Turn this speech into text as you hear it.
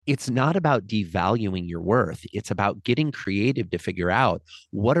it's not about devaluing your worth. It's about getting creative to figure out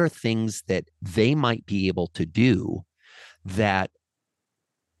what are things that they might be able to do that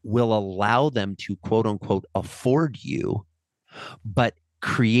will allow them to quote unquote afford you, but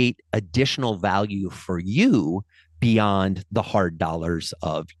create additional value for you beyond the hard dollars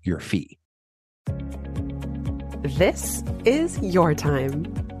of your fee. This is your time.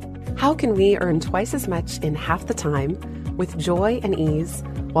 How can we earn twice as much in half the time with joy and ease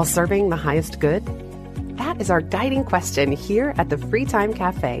while serving the highest good? That is our guiding question here at the Free Time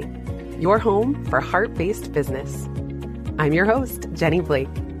Cafe, your home for heart-based business. I'm your host, Jenny Blake.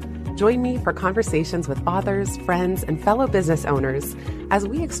 Join me for conversations with authors, friends, and fellow business owners as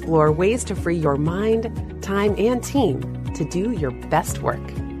we explore ways to free your mind, time, and team to do your best work.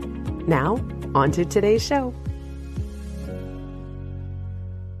 Now, on to today's show.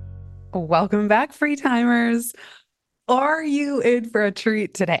 Welcome back, Free Timers. Are you in for a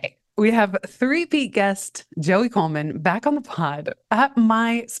treat today? We have three-peat guest Joey Coleman back on the pod at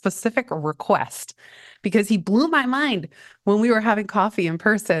my specific request because he blew my mind when we were having coffee in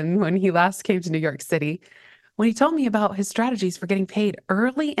person when he last came to New York City, when he told me about his strategies for getting paid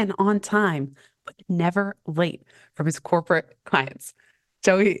early and on time, but never late from his corporate clients.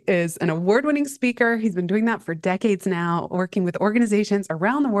 Joey is an award-winning speaker. He's been doing that for decades now, working with organizations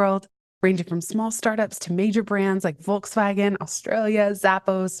around the world, ranging from small startups to major brands like Volkswagen, Australia,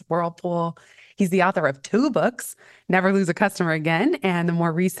 Zappos, Whirlpool. He's the author of two books, Never Lose a Customer Again, and the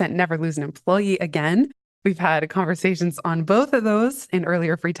more recent Never Lose an Employee Again. We've had conversations on both of those in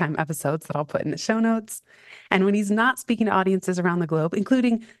earlier Free Time episodes that I'll put in the show notes. And when he's not speaking to audiences around the globe,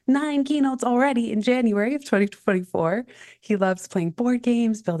 including 9 keynotes already in January of 2024, he loves playing board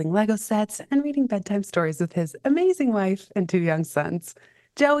games, building Lego sets, and reading bedtime stories with his amazing wife and 2 young sons.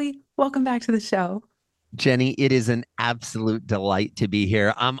 Joey, welcome back to the show. Jenny, it is an absolute delight to be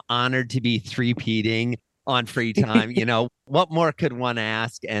here. I'm honored to be three-peating on Free Time. What more could one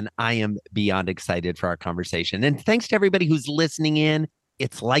ask? And I am beyond excited for our conversation. And thanks to everybody who's listening in.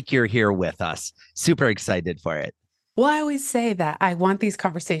 It's like you're here with us. Super excited for it. Well, I always say that I want these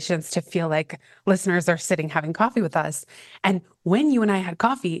conversations to feel like listeners are sitting having coffee with us. And when you and I had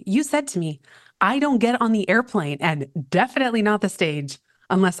coffee, you said to me, I don't get on the airplane and definitely not the stage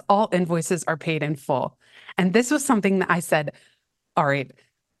unless all invoices are paid in full. And this was something that I said, all right,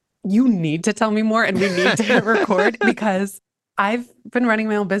 you need to tell me more and we need to record because I've been running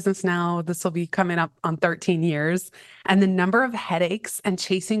my own business now. This will be coming up on 13 years. And the number of headaches and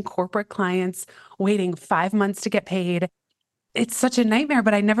chasing corporate clients, waiting 5 months to get paid, it's such a nightmare,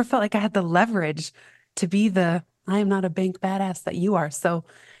 but I never felt like I had the leverage to be the I am not a bank badass that you are. So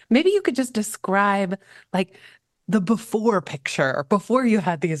maybe you could just describe like the before picture, before you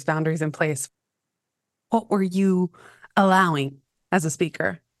had these boundaries in place. What were you allowing as a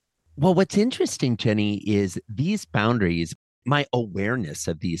speaker? Well, what's interesting, Jenny, is these boundaries, my awareness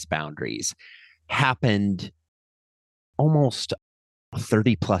of these boundaries happened almost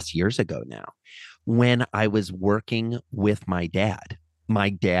 30 plus years ago now when I was working with my dad. My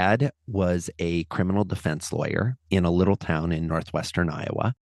dad was a criminal defense lawyer in a little town in northwestern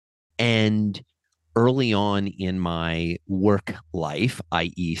Iowa. And early on in my work life,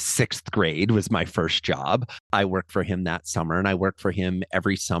 i.e., sixth grade was my first job. I worked for him that summer, and I worked for him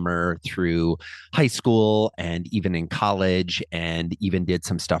every summer through high school and even in college, and even did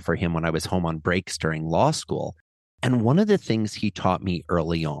some stuff for him when I was home on breaks during law school. And one of the things he taught me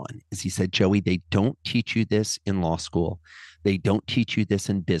early on is he said, Joey, they don't teach you this in law school. They don't teach you this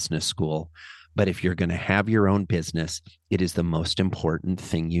in business school. But if you're going to have your own business, it is the most important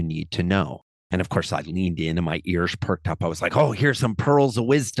thing you need to know. And of course, I leaned in and my ears perked up. I was like, oh, here's some pearls of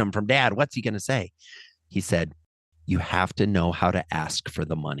wisdom from Dad. What's he going to say? He said, you have to know how to ask for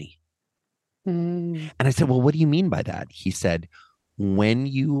the money. And I said, well, what do you mean by that? He said, when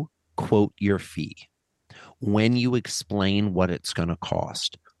you quote your fee, when you explain what it's going to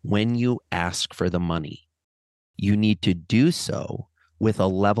cost, when you ask for the money, you need to do so with a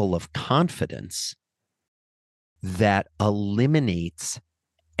level of confidence that eliminates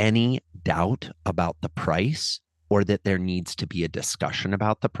any doubt about the price or that there needs to be a discussion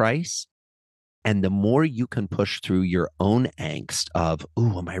about the price. And the more you can push through your own angst of,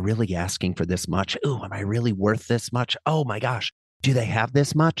 ooh, am I really asking for this much? Ooh, am I really worth this much? Oh my gosh, do they have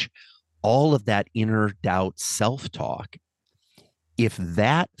this much? All of that inner doubt, self-talk, if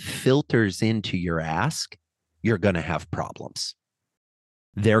that filters into your ask, you're going to have problems.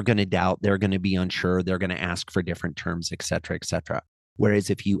 They're going to doubt, they're going to be unsure, they're going to ask for different terms, et cetera, et cetera. Whereas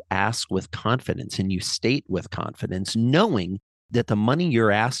if you ask with confidence and you state with confidence, knowing that the money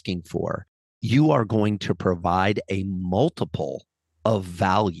you're asking for, you are going to provide a multiple of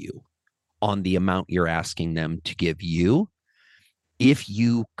value on the amount you're asking them to give you, if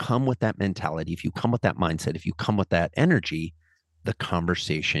you come with that mentality, if you come with that mindset, if you come with that energy, the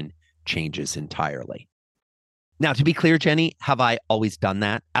conversation changes entirely. Now, to be clear, Jenny, have I always done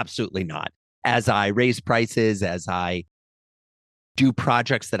that? Absolutely not. As I raise prices, as I do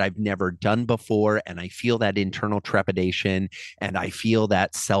projects that I've never done before, and I feel that internal trepidation and I feel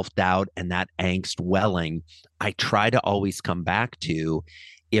that self doubt and that angst welling, I try to always come back to,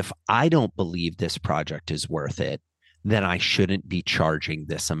 if I don't believe this project is worth it, then I shouldn't be charging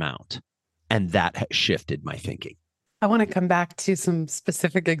this amount. And that has shifted my thinking. I want to come back to some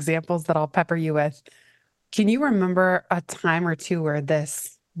specific examples that I'll pepper you with. Can you remember a time or two where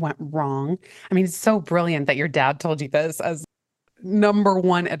this went wrong? I mean, it's so brilliant that your dad told you this as number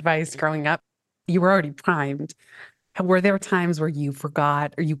one advice growing up. You were already primed. Were there times where you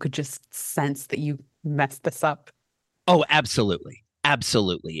forgot or you could just sense that you messed this up? Oh, absolutely.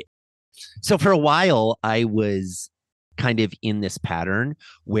 Absolutely. So for a while, I was kind of in this pattern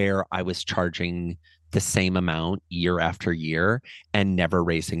where I was charging the same amount year after year and never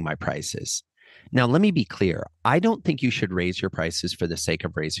raising my prices. Now, let me be clear. I don't think you should raise your prices for the sake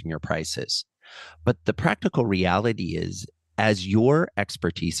of raising your prices. But the practical reality is, as your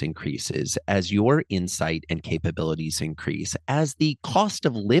expertise increases, as your insight and capabilities increase, as the cost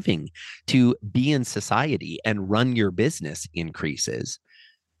of living to be in society and run your business increases,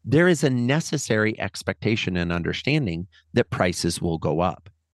 there is a necessary expectation and understanding that prices will go up.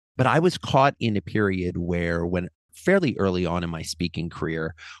 But I was caught in a period where, when fairly early on in my speaking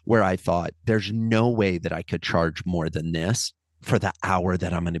career, where I thought there's no way that I could charge more than this for the hour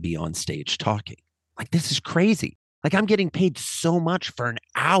that I'm going to be on stage talking. Like, this is crazy. Like, I'm getting paid so much for an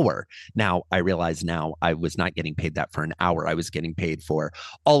hour. Now, I realize now I was not getting paid that for an hour. I was getting paid for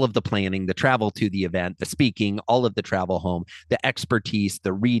all of the planning, the travel to the event, the speaking, all of the travel home, the expertise,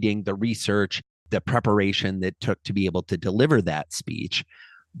 the reading, the research, the preparation that took to be able to deliver that speech.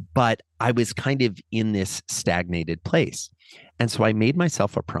 But I was kind of in this stagnated place. And so I made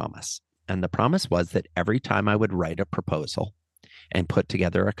myself a promise. And the promise was that every time I would write a proposal and put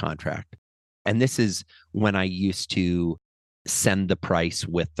together a contract, and this is when I used to send the price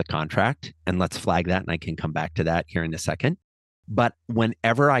with the contract. And let's flag that. And I can come back to that here in a second. But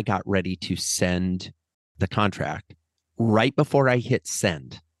whenever I got ready to send the contract, right before I hit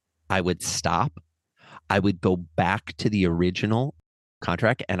send, I would stop. I would go back to the original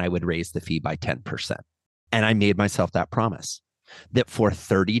contract and I would raise the fee by 10%. And I made myself that promise that for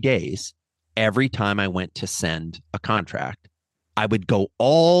 30 days, every time I went to send a contract, I would go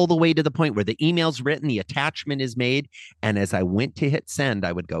all the way to the point where the email's written, the attachment is made. And as I went to hit send,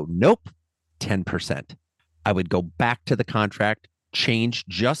 I would go, nope, 10%. I would go back to the contract, change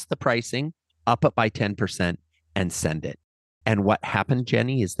just the pricing, up it by 10%, and send it. And what happened,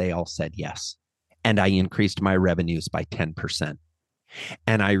 Jenny, is they all said yes. And I increased my revenues by 10%.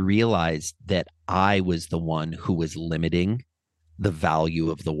 And I realized that I was the one who was limiting the value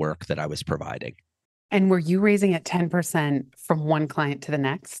of the work that I was providing. And were you raising it 10% from one client to the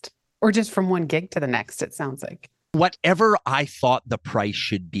next, or just from one gig to the next? It sounds like whatever I thought the price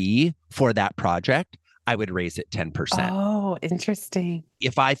should be for that project, I would raise it 10%. Oh, interesting.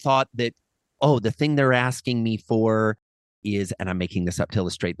 If I thought that, oh, the thing they're asking me for is, and I'm making this up to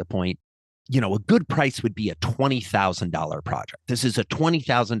illustrate the point, a good price would be a $20,000 project. This is a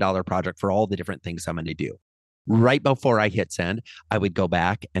 $20,000 project for all the different things I'm going to do. Right before I hit send, I would go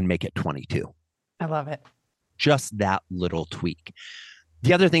back and make it 22. I love it. Just that little tweak.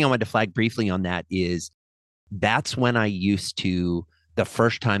 The other thing I wanted to flag briefly on that is that's when I used to, the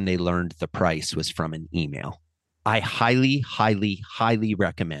first time they learned the price was from an email. I highly, highly, highly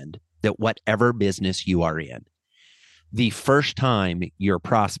recommend that whatever business you are in, the first time your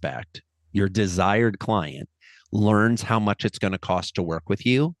prospect, your desired client, learns how much it's going to cost to work with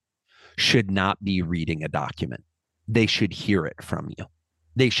you, should not be reading a document. They should hear it from you.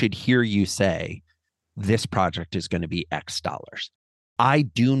 They should hear you say, this project is going to be X dollars. I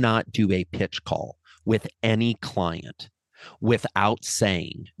do not do a pitch call with any client without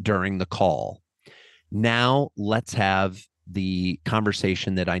saying during the call, now let's have the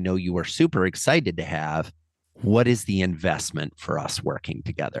conversation that I know you are super excited to have. What is the investment for us working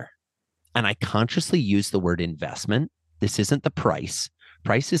together? And I consciously use the word investment. This isn't the price.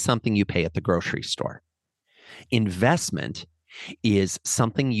 Price is something you pay at the grocery store. Investment is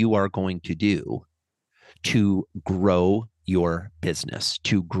something you are going to do to grow your business,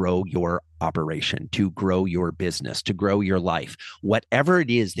 to grow your operation, to grow your business, to grow your life. Whatever it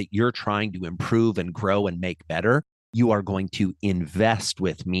is that you're trying to improve and grow and make better, you are going to invest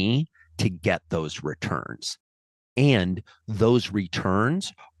with me to get those returns. And those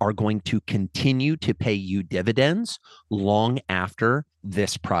returns are going to continue to pay you dividends long after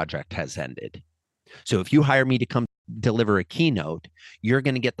this project has ended. So if you hire me to come deliver a keynote, you're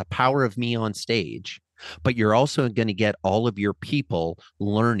going to get the power of me on stage, but you're also going to get all of your people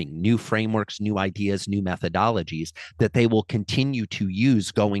learning new frameworks, new ideas, new methodologies that they will continue to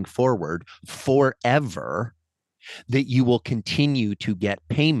use going forward forever, that you will continue to get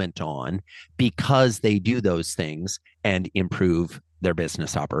payment on because they do those things and improve their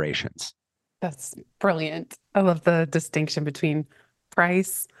business operations. That's brilliant. I love the distinction between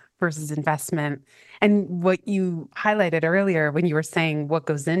price versus investment. And what you highlighted earlier when you were saying what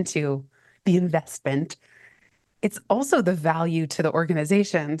goes into the investment, it's also the value to the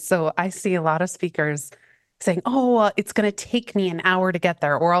organization. So I see a lot of speakers saying, oh, well, it's going to take me an hour to get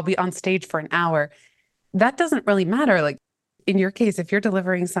there, or I'll be on stage for an hour. That doesn't really matter. Like in your case, if you're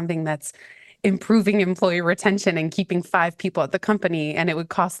delivering something that's improving employee retention and keeping 5 people at the company, and it would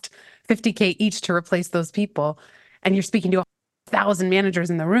cost 50K each to replace those people, and you're speaking to 1,000 managers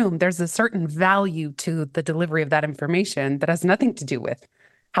in the room, there's a certain value to the delivery of that information that has nothing to do with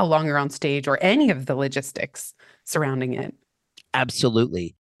how long you're on stage or any of the logistics surrounding it.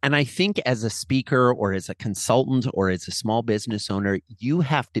 Absolutely. And I think as a speaker or as a consultant or as a small business owner, you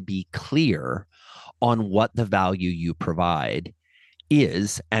have to be clear on what the value you provide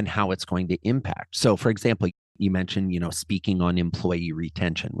is and how it's going to impact. So, for example, you mentioned, speaking on employee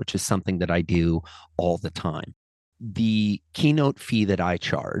retention, which is something that I do all the time. The keynote fee that I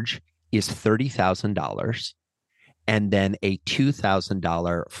charge is $30,000 and then a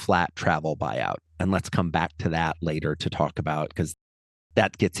 $2,000 flat travel buyout. And let's come back to that later to talk about, because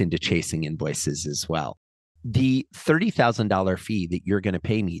that gets into chasing invoices as well. The $30,000 fee that you're going to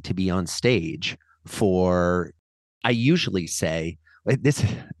pay me to be on stage for, I usually say, this,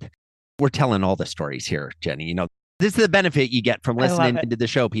 we're telling all the stories here, Jenny. This is the benefit you get from I love listening it. to the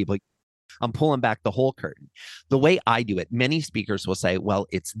show, people. I'm pulling back the whole curtain. The way I do it, many speakers will say, well,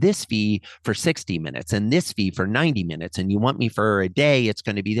 it's this fee for 60 minutes and this fee for 90 minutes. And you want me for a day, it's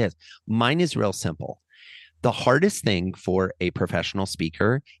going to be this. Mine is real simple. The hardest thing for a professional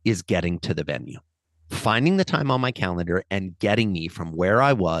speaker is getting to the venue, finding the time on my calendar and getting me from where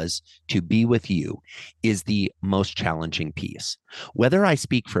I was to be with you is the most challenging piece. Whether I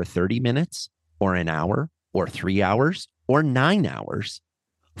speak for 30 minutes or an hour or 3 hours or 9 hours,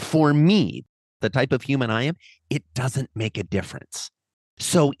 for me, the type of human I am, it doesn't make a difference.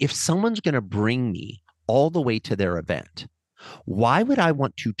 So if someone's going to bring me all the way to their event, why would I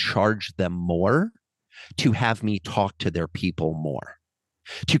want to charge them more to have me talk to their people more,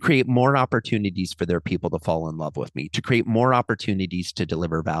 to create more opportunities for their people to fall in love with me, to create more opportunities to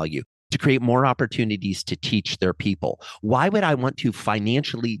deliver value, to create more opportunities to teach their people? Why would I want to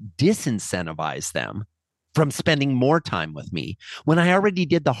financially disincentivize them from spending more time with me when I already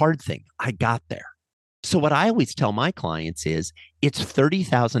did the hard thing? I got there. So what I always tell my clients is it's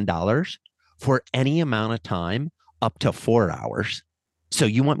 $30,000 for any amount of time up to 4 hours. So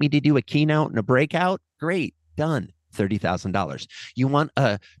you want me to do a keynote and a breakout? Great, done. $30,000. You want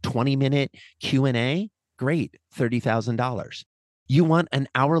a 20-minute Q&A? Great, $30,000. You want an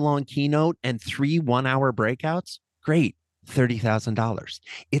hour-long keynote and 3 one-hour breakouts? Great, $30,000.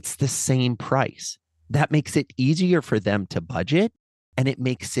 It's the same price. That makes it easier for them to budget, and it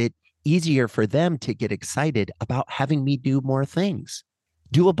makes it easier for them to get excited about having me do more things.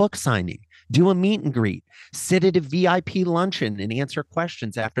 Do a book signing, do a meet and greet, sit at a VIP luncheon and answer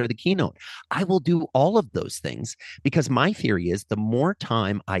questions after the keynote. I will do all of those things because my theory is the more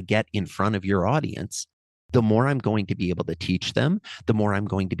time I get in front of your audience, the more I'm going to be able to teach them, the more I'm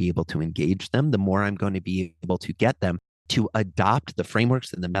going to be able to engage them, the more I'm going to be able to get them to adopt the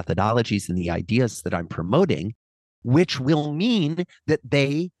frameworks and the methodologies and the ideas that I'm promoting, which will mean that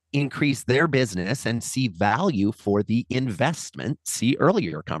they increase their business and see value for the investment. See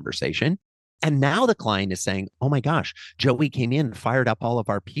earlier conversation. And now the client is saying, oh my gosh, Joey came in, fired up all of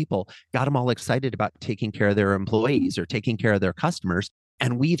our people, got them all excited about taking care of their employees or taking care of their customers.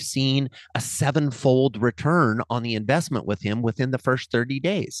 And we've seen a 7-fold return on the investment with him within the first 30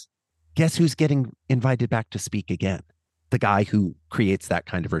 days. Guess who's getting invited back to speak again? The guy who creates that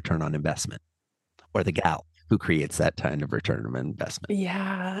kind of return on investment, or the gal who creates that kind of return on investment.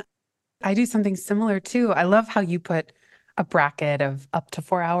 Yeah, I do something similar too. I love how you put a bracket of up to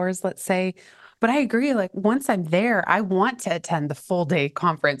 4 hours, let's say. But I agree, like once I'm there, I want to attend the full day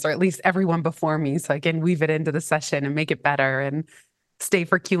conference, or at least everyone before me, so I can weave it into the session and make it better and stay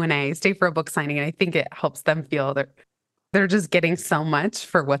for Q&A, stay for a book signing. And I think it helps them feel they're just getting so much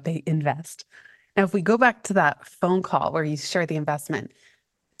for what they invest. Now, if we go back to that phone call where you share the investment,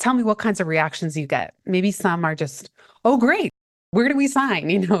 tell me what kinds of reactions you get. Maybe some are just, oh, great. Where do we sign?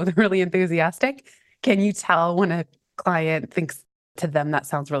 They're really enthusiastic. Can you tell when a client thinks to them that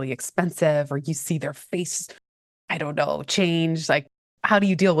sounds really expensive, or you see their face, I don't know, change? Like, how do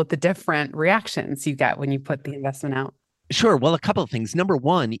you deal with the different reactions you get when you put the investment out? Sure. Well, a couple of things. Number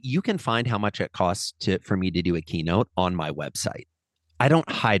one, you can find how much it costs for me to do a keynote on my website. I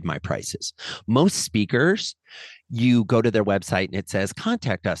don't hide my prices. Most speakers, you go to their website and it says,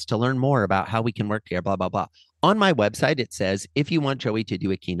 contact us to learn more about how we can work together, blah, blah, blah. On my website, it says, if you want Joey to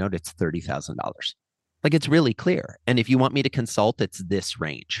do a keynote, it's $30,000. Like, it's really clear. And if you want me to consult, it's this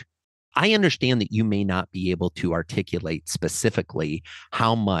range. I understand that you may not be able to articulate specifically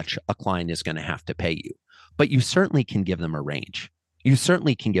how much a client is going to have to pay you, but you certainly can give them a range. You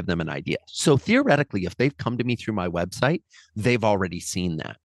certainly can give them an idea. So theoretically, if they've come to me through my website, they've already seen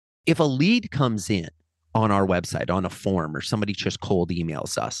that. If a lead comes in on our website, on a form, or somebody just cold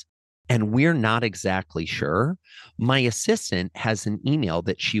emails us, and we're not exactly sure, my assistant has an email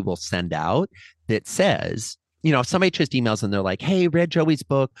that she will send out that says, if somebody just emails and they're like, hey, read Joey's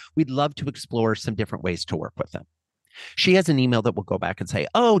book, we'd love to explore some different ways to work with them. She has an email that will go back and say,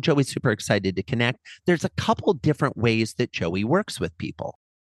 oh, Joey's super excited to connect. There's a couple different ways that Joey works with people.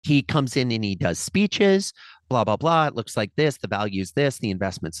 He comes in and he does speeches, blah, blah, blah. It looks like this. The value is this. The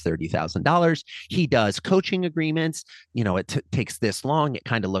investment's $30,000. He does coaching agreements. It takes this long. It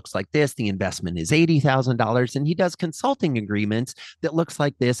kind of looks like this. The investment is $80,000. And he does consulting agreements that looks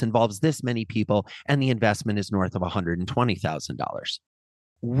like this, involves this many people, and the investment is north of $120,000.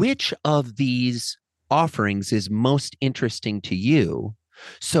 Which of these offerings is most interesting to you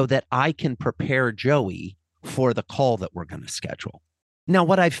so that I can prepare Joey for the call that we're going to schedule? Now,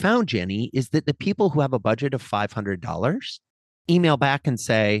 what I've found, Jenny, is that the people who have a budget of $500 email back and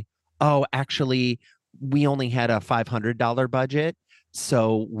say, oh, actually, we only had a $500 budget,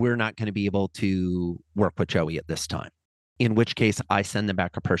 so we're not going to be able to work with Joey at this time. In which case, I send them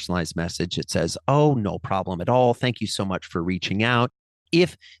back a personalized message that says, oh, no problem at all. Thank you so much for reaching out.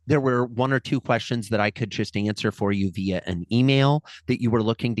 If there were one or two questions that I could just answer for you via an email that you were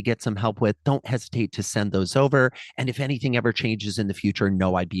looking to get some help with, don't hesitate to send those over. And if anything ever changes in the future,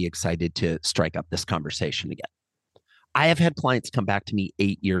 know I'd be excited to strike up this conversation again. I have had clients come back to me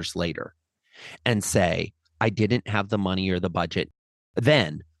 8 years later and say, I didn't have the money or the budget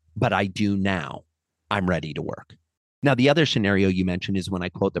then, but I do now. I'm ready to work. Now, the other scenario you mentioned is when I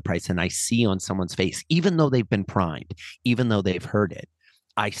quote the price and I see on someone's face, even though they've been primed, even though they've heard it,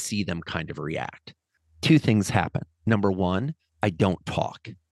 I see them kind of react. Two things happen. Number one, I don't talk.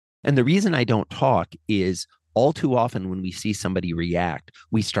 And the reason I don't talk is all too often when we see somebody react,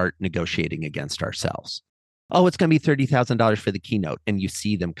 we start negotiating against ourselves. Oh, it's going to be $30,000 for the keynote. And you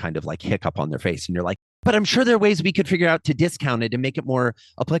see them kind of like hiccup on their face. And you're like, but I'm sure there are ways we could figure out to discount it and make it more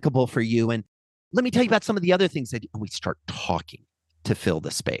applicable for you. And let me tell you about some of the other things that we start talking to fill the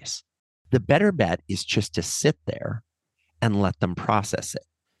space. The better bet is just to sit there and let them process it.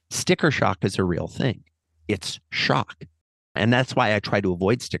 Sticker shock is a real thing. It's shock. And that's why I try to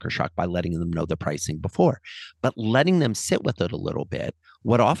avoid sticker shock by letting them know the pricing before. But letting them sit with it a little bit,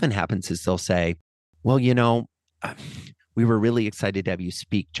 what often happens is they'll say, well, we were really excited to have you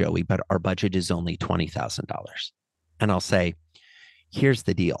speak, Joey, but our budget is only $20,000. And I'll say, here's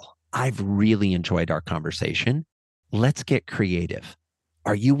the deal. I've really enjoyed our conversation. Let's get creative.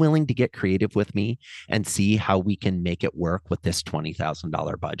 Are you willing to get creative with me and see how we can make it work with this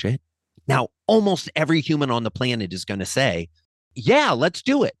 $20,000 budget? Now, almost every human on the planet is going to say, yeah, let's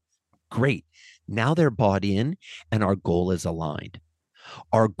do it. Great. Now they're bought in and our goal is aligned.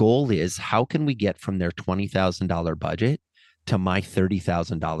 Our goal is how can we get from their $20,000 budget to my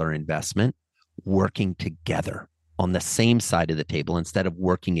 $30,000 investment working together on the same side of the table instead of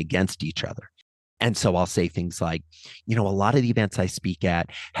working against each other. And so I'll say things like, a lot of the events I speak at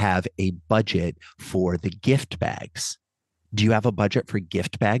have a budget for the gift bags. Do you have a budget for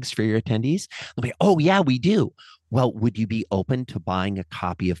gift bags for your attendees? They'll be, oh, yeah, we do. Well, would you be open to buying a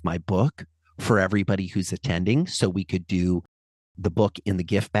copy of my book for everybody who's attending so we could do the book in the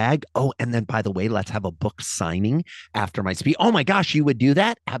gift bag? Oh, and then by the way, let's have a book signing after my speech. Oh my gosh, you would do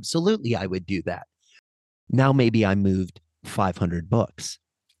that? Absolutely, I would do that. Now maybe I moved 500 books.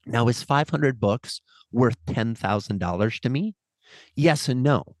 Now, is 500 books worth $10,000 to me? Yes and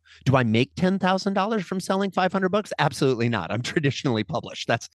no. Do I make $10,000 from selling 500 books? Absolutely not. I'm traditionally published.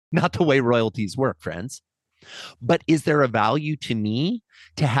 That's not the way royalties work, friends. But is there a value to me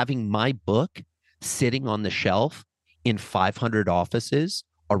to having my book sitting on the shelf in 500 offices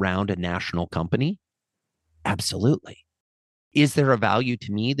around a national company? Absolutely. Is there a value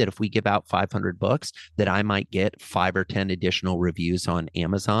to me that if we give out 500 books, that I might get 5 or 10 additional reviews on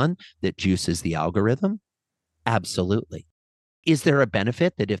Amazon that juices the algorithm? Absolutely. Is there a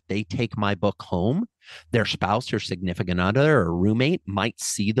benefit that if they take my book home, their spouse or significant other or roommate might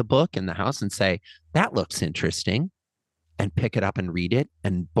see the book in the house and say, that looks interesting, and pick it up and read it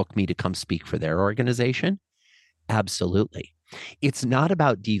and book me to come speak for their organization? Absolutely. It's not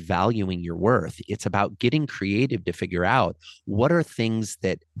about devaluing your worth. It's about getting creative to figure out what are things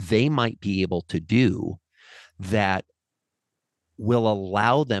that they might be able to do that will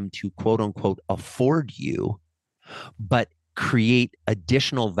allow them to quote unquote afford you, but create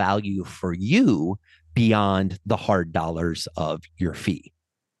additional value for you beyond the hard dollars of your fee.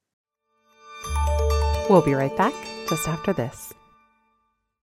 We'll be right back just after this.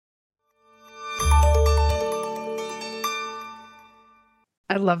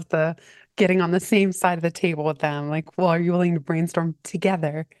 I love the getting on the same side of the table with them. Like, well, are you willing to brainstorm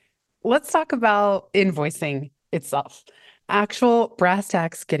together? Let's talk about invoicing itself, actual brass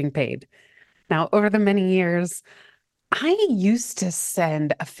tacks getting paid. Now, over the many years, I used to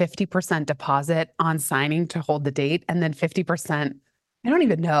send a 50% deposit on signing to hold the date, and then 50%, I don't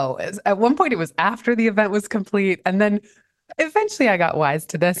even know. At one point, it was after the event was complete. And then eventually I got wise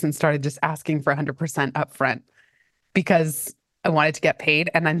to this and started just asking for 100% upfront because I wanted to get paid.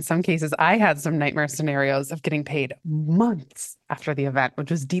 And in some cases, I had some nightmare scenarios of getting paid months after the event,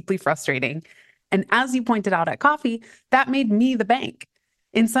 which was deeply frustrating. And as you pointed out at coffee, that made me the bank.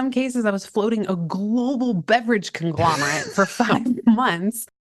 In some cases, I was floating a global beverage conglomerate for 5 months,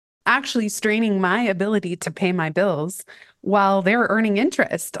 actually straining my ability to pay my bills while they're earning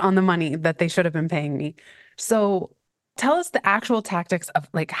interest on the money that they should have been paying me. So tell us the actual tactics of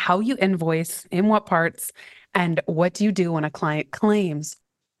like how you invoice, in what parts, and what do you do when a client claims,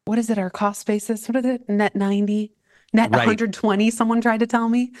 what is it, our cost basis? What is it? Net 90? Net Right, 120, someone tried to tell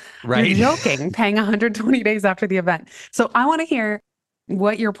me. You're right. joking, paying 120 days after the event. So I want to hear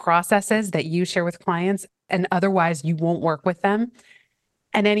what your process is that you share with clients and otherwise you won't work with them,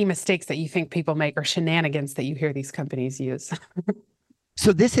 and any mistakes that you think people make or shenanigans that you hear these companies use.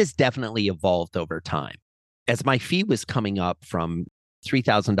 So this has definitely evolved over time. As my fee was coming up from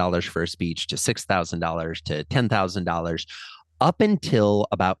 $3,000 for a speech to $6,000 to $10,000, up until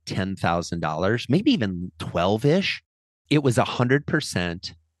about $10,000, maybe even 12-ish, it was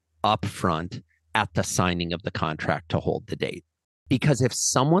 100% upfront at the signing of the contract to hold the date. Because if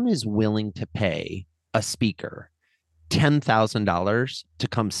someone is willing to pay a speaker $10,000 to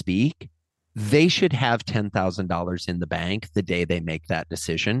come speak, they should have $10,000 in the bank the day they make that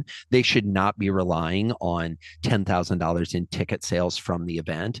decision. They should not be relying on $10,000 in ticket sales from the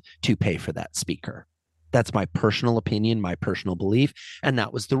event to pay for that speaker. That's my personal opinion, my personal belief. And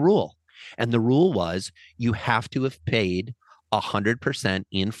that was the rule. And the rule was you have to have paid 100%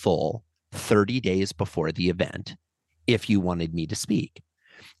 in full 30 days before the event if you wanted me to speak.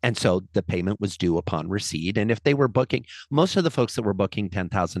 And so the payment was due upon receipt. And if they were booking, most of the folks that were booking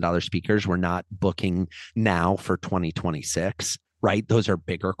 $10,000 speakers were not booking now for 2026, right? Those are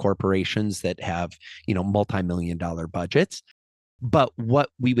bigger corporations that have, multi-million-dollar budgets. But what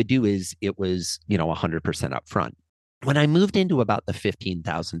we would do is it was, 100% upfront. When I moved into about the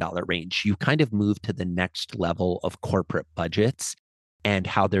 $15,000 range, you kind of move to the next level of corporate budgets and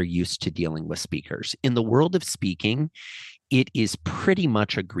how they're used to dealing with speakers. In the world of speaking, it is pretty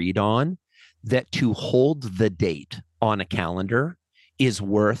much agreed on that to hold the date on a calendar is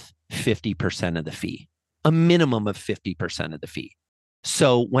worth 50% of the fee, a minimum of 50% of the fee.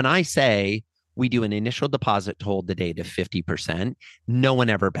 So when I say we do an initial deposit to hold the date of 50%, no one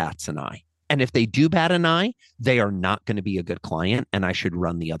ever bats an eye. And if they do bat an eye, they are not going to be a good client, and I should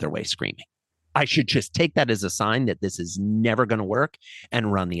run the other way screaming. I should just take that as a sign that this is never going to work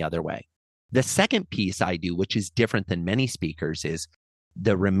and run the other way. The second piece I do, which is different than many speakers, is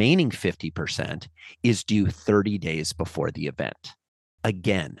the remaining 50% is due 30 days before the event.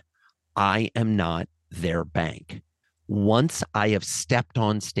 Again, I am not their bank. Once I have stepped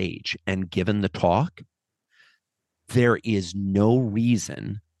on stage and given the talk, there is no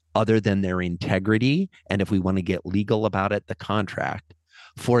reason other than their integrity, and if we want to get legal about it, the contract,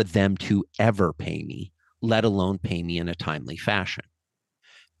 for them to ever pay me, let alone pay me in a timely fashion.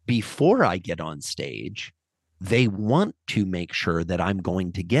 Before I get on stage, they want to make sure that I'm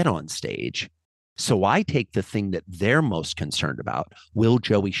going to get on stage. So I take the thing that they're most concerned about. Will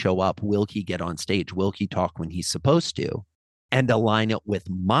Joey show up? Will he get on stage? Will he talk when he's supposed to? And align it with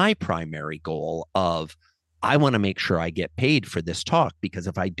my primary goal of, I want to make sure I get paid for this talk, because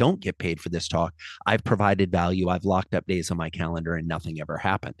if I don't get paid for this talk, I've provided value, I've locked up days on my calendar, and nothing ever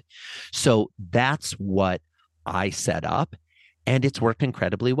happened. So that's what I set up. and it's worked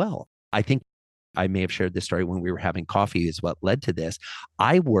incredibly well. I think I may have shared this story when we were having coffee, is what led to this.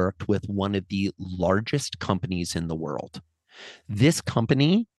 I worked with one of the largest companies in the world. This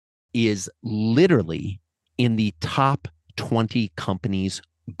company is literally in the top 20 companies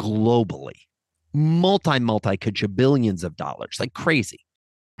globally, multi kajabillions of dollars, like crazy.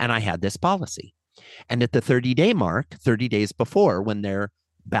 And I had this policy. And at the 30-day mark, 30 days before, when their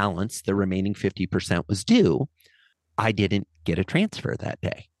balance, the remaining 50% was due, I didn't get a transfer that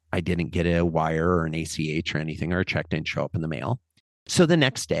day. I didn't get a wire or an ACH or anything, or a check didn't show up in the mail. So the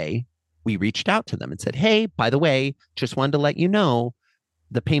next day, we reached out to them and said, hey, by the way, just wanted to let you know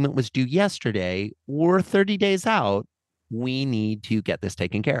the payment was due yesterday. We're 30 days out. We need to get this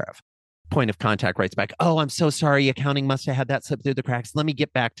taken care of. Point of contact writes back, oh, I'm so sorry. Accounting must have had that slip through the cracks. Let me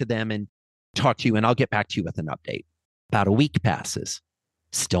get back to them and talk to you, and I'll get back to you with an update. About a week passes.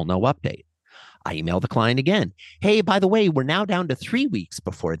 Still no update. I email the client again. Hey, by the way, we're now down to 3 weeks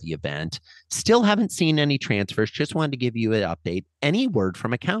before the event. Still haven't seen any transfers. Just wanted to give you an update. Any word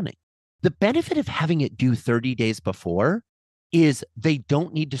from accounting? The benefit of having it due 30 days before is they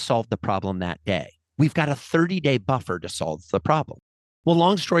don't need to solve the problem that day. We've got a 30-day buffer to solve the problem. Well,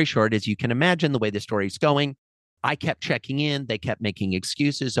 long story short, as you can imagine, the way the story's going, I kept checking in. They kept making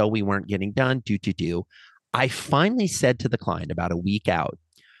excuses. Oh, we weren't getting done. Do. I finally said to the client about a week out,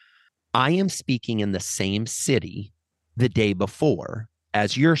 I am speaking in the same city the day before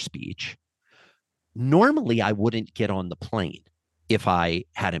as your speech. Normally, I wouldn't get on the plane if I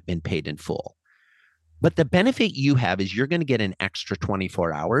hadn't been paid in full. But the benefit you have is you're going to get an extra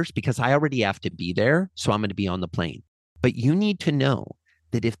 24 hours because I already have to be there. So I'm going to be on the plane. But you need to know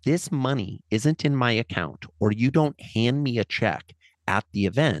that if this money isn't in my account or you don't hand me a check at the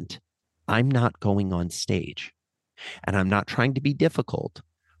event, I'm not going on stage. And I'm not trying to be difficult,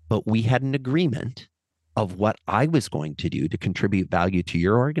 but we had an agreement of what I was going to do to contribute value to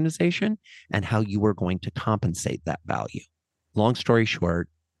your organization and how you were going to compensate that value. Long story short,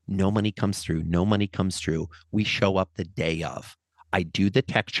 no money comes through. No money comes through. We show up the day of. I do the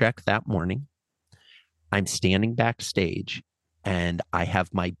tech check that morning. I'm standing backstage and I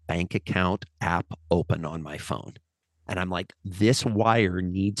have my bank account app open on my phone. And I'm like, this wire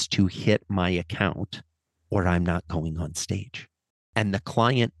needs to hit my account or I'm not going on stage. And the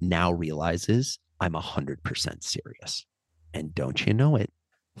client now realizes I'm 100% serious. And don't you know it,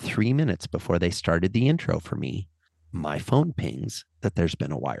 3 minutes before they started the intro for me, my phone pings that there's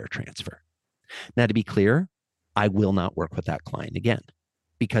been a wire transfer. Now, to be clear, I will not work with that client again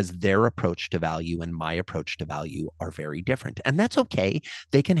because their approach to value and my approach to value are very different. And that's okay.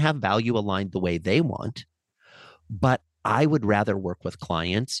 They can have value aligned the way they want. But I would rather work with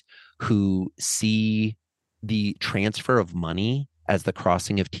clients who see the transfer of money as the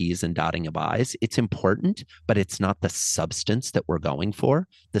crossing of T's and dotting of I's. It's important, but it's not the substance that we're going for.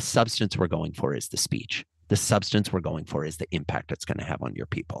 The substance we're going for is the speech. The substance we're going for is the impact it's going to have on your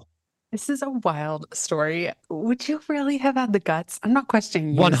people. This is a wild story. Would you really have had the guts? I'm not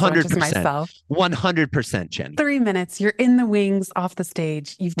questioning you so much as myself. 100%, Jenny. 3 minutes, you're in the wings off the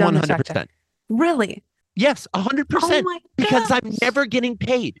stage. You've done 100%. The check. Really? Yes, 100%. Oh my because gosh. I'm never getting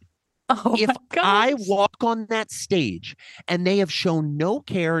paid. Oh if my gosh. I walk on that stage and they have shown no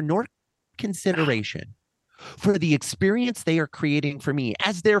care nor consideration for the experience they are creating for me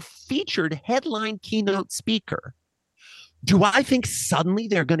as their featured headline keynote speaker, do I think suddenly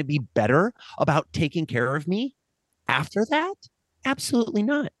they're going to be better about taking care of me after that? Absolutely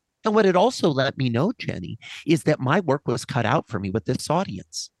not. And what it also let me know, Jenny, is that my work was cut out for me with this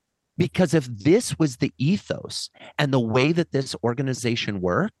audience. Because if this was the ethos and the way that this organization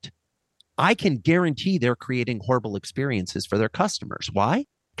worked, I can guarantee they're creating horrible experiences for their customers. Why?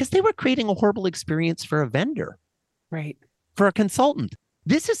 Because they were creating a horrible experience for a vendor, right? For a consultant.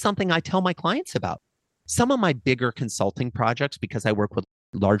 This is something I tell my clients about. Some of my bigger consulting projects, because I work with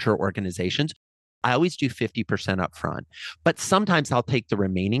larger organizations, I always do 50% up front. But sometimes I'll take the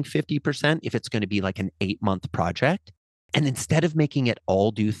remaining 50% if it's going to be like an 8-month project. And instead of making it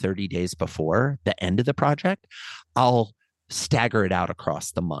all due 30 days before the end of the project, I'll stagger it out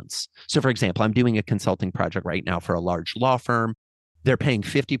across the months. So for example, I'm doing a consulting project right now for a large law firm. They're paying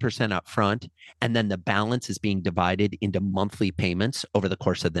 50% up front, and then the balance is being divided into monthly payments over the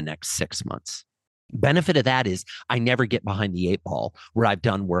course of the next 6 months. Benefit of that is I never get behind the 8 ball where I've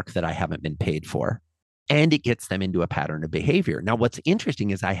done work that I haven't been paid for. And it gets them into a pattern of behavior. Now, what's interesting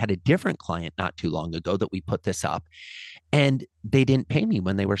is I had a different client not too long ago that we put this up, and they didn't pay me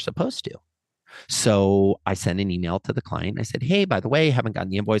when they were supposed to. So I sent an email to the client. I said, hey, by the way, haven't gotten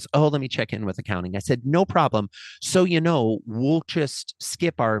the invoice. Oh, let me check in with accounting. I said, no problem. So, we'll just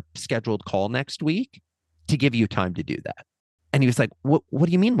skip our scheduled call next week to give you time to do that. And he was like, what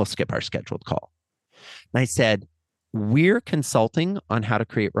do you mean we'll skip our scheduled call? And I said, we're consulting on how to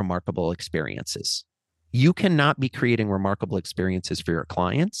create remarkable experiences. You cannot be creating remarkable experiences for your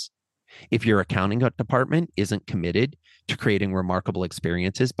clients if your accounting department isn't committed to creating remarkable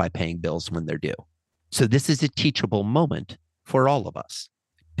experiences by paying bills when they're due. So this is a teachable moment for all of us.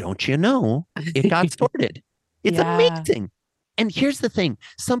 Don't you know it got sorted? It's Yeah. amazing. And here's the thing.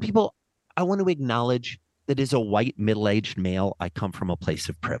 Some people, I want to acknowledge that as a white middle-aged male, I come from a place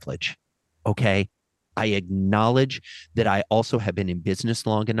of privilege. Okay. I acknowledge that I also have been in business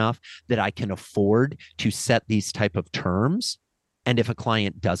long enough that I can afford to set these type of terms. And if a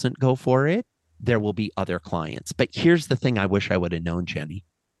client doesn't go for it, there will be other clients. But here's the thing I wish I would have known, Jenny.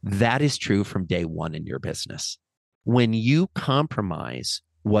 That is true from day one in your business. When you compromise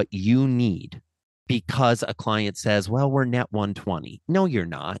what you need because a client says, well, we're net 120. No, you're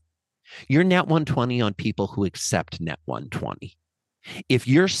not. You're net 120 on people who accept net 120. If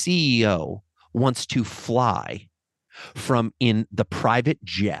your CEO wants to fly from in the private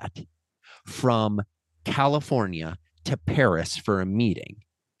jet from California to Paris for a meeting,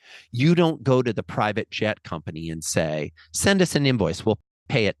 you don't go to the private jet company and say, send us an invoice, we'll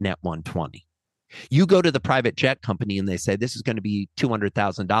pay it net 120. You go to the private jet company and they say, this is going to be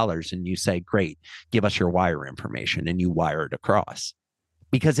 $200,000. And you say, great, give us your wire information, and you wire it across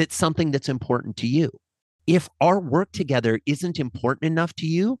because it's something that's important to you. If our work together isn't important enough to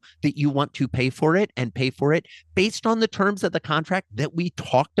you that you want to pay for it and pay for it based on the terms of the contract that we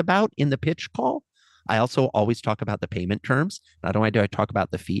talked about in the pitch call, I also always talk about the payment terms. Not only do I talk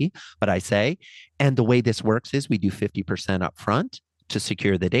about the fee, but I say, and the way this works is we do 50% up front to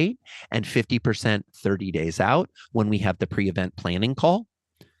secure the date and 50% 30 days out when we have the pre-event planning call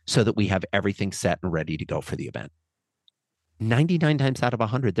so that we have everything set and ready to go for the event. 99 times out of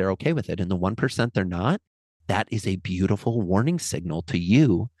 100, they're okay with it. And the 1% they're not, that is a beautiful warning signal to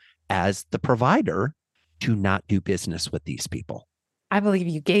you as the provider to not do business with these people. I believe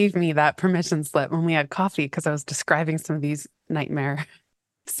you gave me that permission slip when we had coffee because I was describing some of these nightmare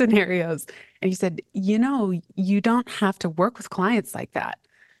scenarios. And you said, you don't have to work with clients like that,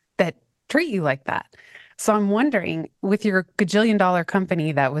 that treat you like that. So I'm wondering, with your gajillion-dollar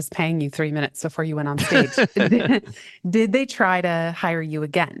company that was paying you 3 minutes before you went on stage, did they try to hire you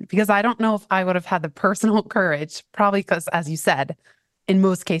again? Because I don't know if I would have had the personal courage, probably because, as you said, in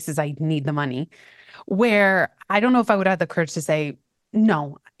most cases, I need the money, where I don't know if I would have the courage to say,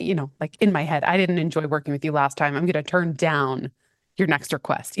 no, like in my head, I didn't enjoy working with you last time. I'm going to turn down your next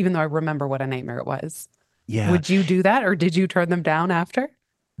request, even though I remember what a nightmare it was. Yeah. Would you do that, or did you turn them down after?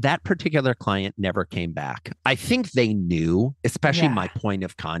 That particular client never came back. I think they knew, especially my Yeah. point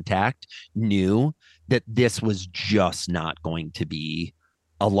of contact, knew that this was just not going to be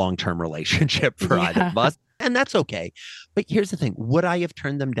a long-term relationship for either Yeah. of us. And that's okay. But here's the thing. Would I have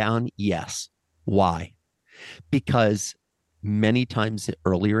turned them down? Yes. Why? Because many times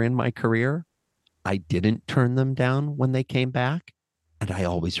earlier in my career, I didn't turn them down when they came back, and I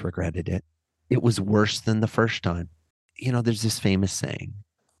always regretted it. It was worse than the first time. There's this famous saying,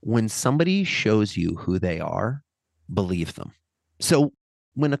 when somebody shows you who they are, believe them. So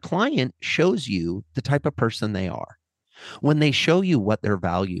when a client shows you the type of person they are, when they show you what their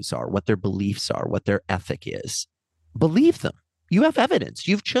values are, what their beliefs are, what their ethic is, believe them. You have evidence.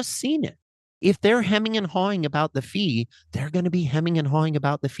 You've just seen it. If they're hemming and hawing about the fee, they're going to be hemming and hawing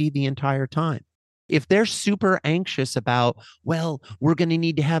about the fee the entire time. If they're super anxious about, well, we're going to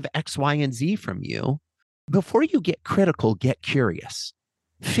need to have X, Y, and Z from you, before you get critical, get curious.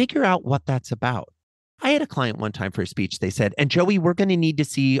 Figure out what that's about. I had a client one time for a speech. They said, and Joey, we're going to need to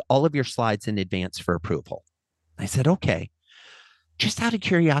see all of your slides in advance for approval. I said, okay, just out of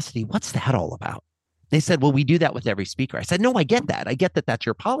curiosity, what's that all about? They said, well, we do that with every speaker. I said, no, I get that. I get that that's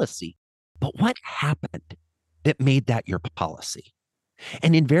your policy. But what happened that made that your policy?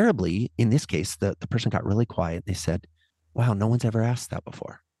 And invariably, in this case, the person got really quiet. They said, wow, no one's ever asked that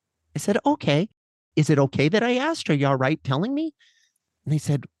before. I said, okay. Is it okay that I asked? Are you all right telling me? And they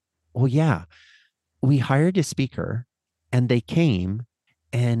said, well, yeah, we hired a speaker and they came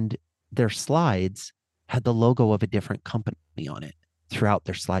and their slides had the logo of a different company on it throughout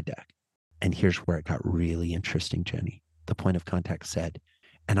their slide deck. And here's where it got really interesting, Jenny. The point of contact said,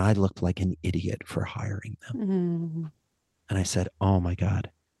 and I looked like an idiot for hiring them. Mm. And I said, oh my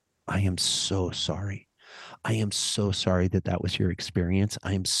God, I am so sorry. I am so sorry that that was your experience.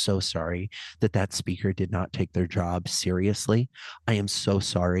 I am so sorry that that speaker did not take their job seriously. I am so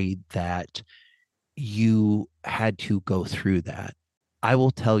sorry that you had to go through that. I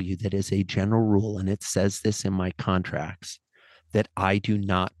will tell you that as a general rule, and it says this in my contracts, that I do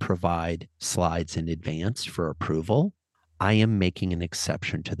not provide slides in advance for approval. I am making an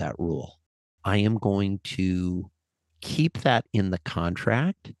exception to that rule. I am going to keep that in the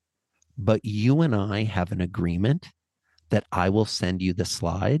contract, but you and I have an agreement that I will send you the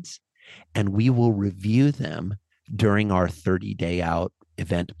slides and we will review them during our 30-day out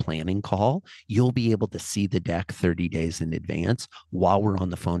event planning call. You'll be able to see the deck 30 days in advance. While we're on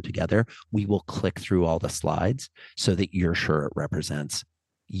the phone together, we will click through all the slides so that you're sure it represents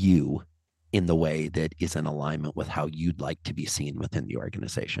you in the way that is in alignment with how you'd like to be seen within the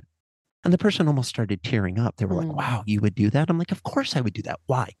organization. And the person almost started tearing up. They were like, Mm. wow, you would do that? I'm like, of course I would do that.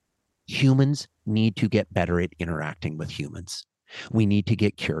 Why? Humans need to get better at interacting with humans. We need to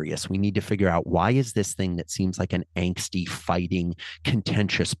get curious. We need to figure out, why is this thing that seems like an angsty, fighting,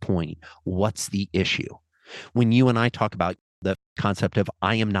 contentious point? What's the issue? When you and I talk about the concept of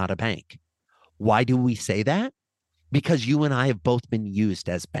I am not a bank, why do we say that? Because you and I have both been used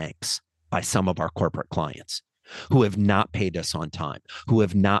as banks by some of our corporate clients who have not paid us on time, who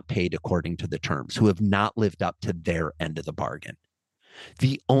have not paid according to the terms, who have not lived up to their end of the bargain.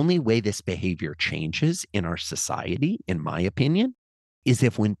 The only way this behavior changes in our society, in my opinion, is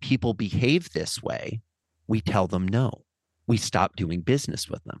if when people behave this way, we tell them no. We stop doing business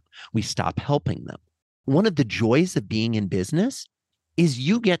with them. We stop helping them. One of the joys of being in business is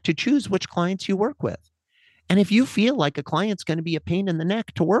you get to choose which clients you work with. And if you feel like a client's going to be a pain in the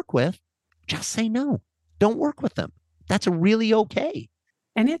neck to work with, just say no. Don't work with them. That's really okay.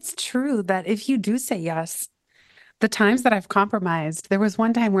 And it's true that if you do say yes, the times that I've compromised, there was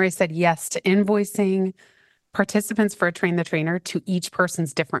one time where I said yes to invoicing participants for a train the trainer to each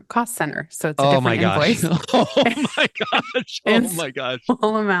person's different cost center. So it's a Oh my different gosh. invoice Oh my gosh. in Oh my gosh.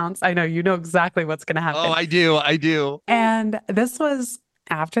 small amounts. I know you know exactly what's going to Oh, happen. I do. I do. And this was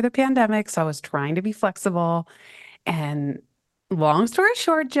after the pandemic. So I was trying to be flexible. And long story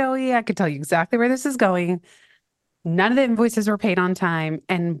short, Joey, I could tell you exactly where this is going. None of the invoices were paid on time.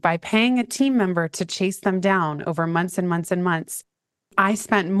 And by paying a team member to chase them down over months and months and months, I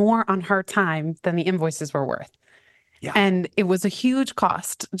spent more on her time than the invoices were worth. Yeah. And it was a huge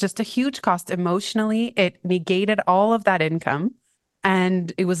cost, just a huge cost emotionally. It negated all of that income.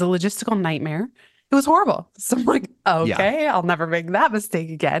 And it was a logistical nightmare. It was horrible. So I'm like, Yeah. okay, I'll never make that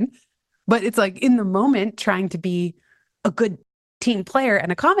mistake again. But it's like in the moment, trying to be a good team player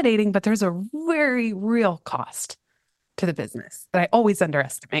and accommodating, but there's a very real cost to the business that I always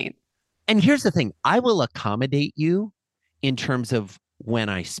underestimate. And here's the thing, I will accommodate you in terms of when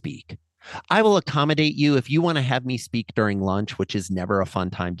I speak. I will accommodate you if you want to have me speak during lunch, which is never a fun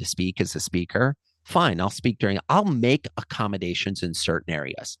time to speak as a speaker. Fine, I'll make accommodations in certain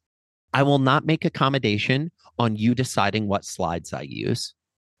areas. I will not make accommodation on you deciding what slides I use.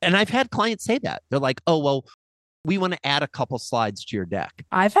 And I've had clients say that. They're like, oh, well, we want to add a couple slides to your deck.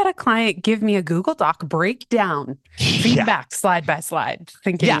 I've had a client give me a Google Doc breakdown, Yeah. feedback slide by slide,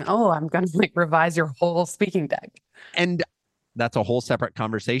 thinking, Yeah. oh, I'm going to like revise your whole speaking deck. And that's a whole separate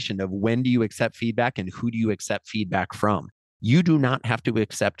conversation of when do you accept feedback and who do you accept feedback from? You do not have to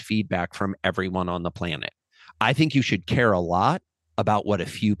accept feedback from everyone on the planet. I think you should care a lot about what a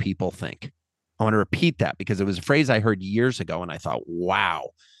few people think. I want to repeat that because it was a phrase I heard years ago and I thought, wow,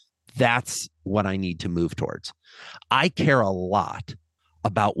 that's what I need to move towards. I care a lot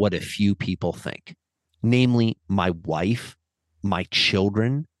about what a few people think, namely my wife, my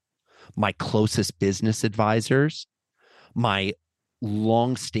children, my closest business advisors, my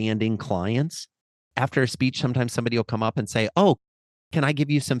long-standing clients. After a speech, sometimes somebody will come up and say, oh, can I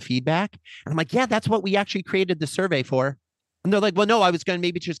give you some feedback? And I'm like, yeah, that's what we actually created the survey for. And they're like, well, no, I was going to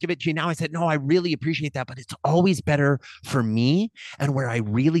maybe just give it to you now. I said, no, I really appreciate that, but it's always better for me. And where I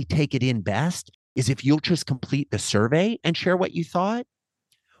really take it in best is if you'll just complete the survey and share what you thought.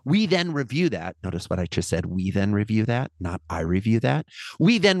 We then review that. Notice what I just said. We then review that, not I review that.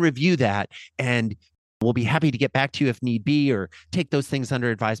 We then review that and we'll be happy to get back to you if need be or take those things under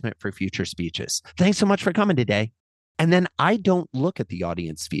advisement for future speeches. Thanks so much for coming today. And then I don't look at the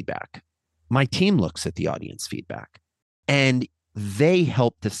audience feedback. My team looks at the audience feedback and they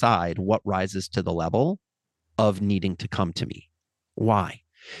help decide what rises to the level of needing to come to me. Why?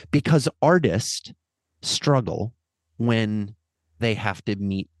 Because artists struggle when they have to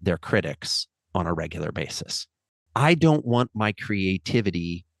meet their critics on a regular basis. I don't want my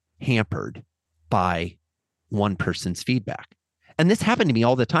creativity hampered by one person's feedback. And this happened to me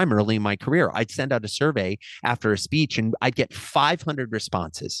all the time early in my career. I'd send out a survey after a speech and I'd get 500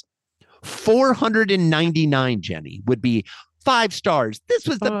 responses. 499, Jenny, would be 5 stars. This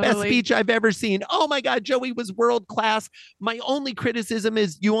was the best speech I've ever seen. Oh my God, Joey was world class. My only criticism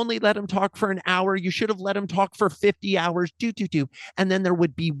is you only let him talk for an hour. You should have let him talk for 50 hours. And then there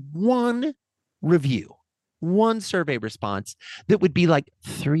would be one review one survey response that would be like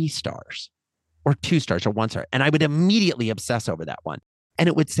 3 stars or 2 stars or 1 star. And I would immediately obsess over that one. And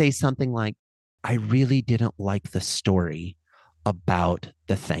it would say something like, I really didn't like the story about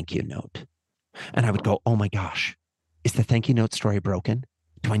the thank you note. And I would go, oh my gosh, is the thank you note story broken?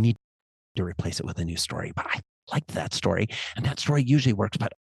 Do I need to replace it with a new story? But I liked that story. And that story usually works,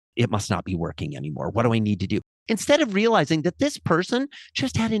 but it must not be working anymore. What do I need to do? Instead of realizing that this person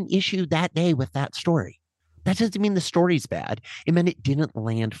just had an issue that day with that story. That doesn't mean the story's bad. It meant it didn't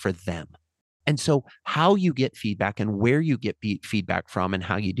land for them. And so how you get feedback and where you get feedback from and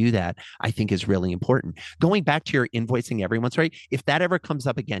how you do that, I think is really important. Going back to your invoicing everyone's right. If that ever comes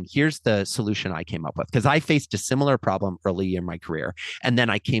up again, here's the solution I came up with, because I faced a similar problem early in my career. And then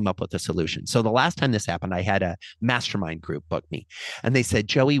I came up with a solution. So the last time this happened, I had a mastermind group book me. And they said,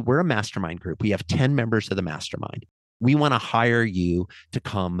 Joey, we're a mastermind group. We have 10 members of the mastermind. We want to hire you to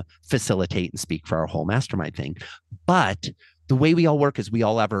come facilitate and speak for our whole mastermind thing. But the way we all work is we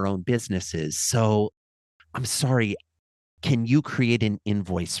all have our own businesses. So I'm sorry, can you create an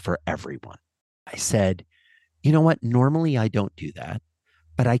invoice for everyone? I said, you know what? Normally I don't do that,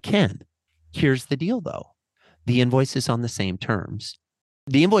 but I can. Here's the deal though. The invoice is on the same terms.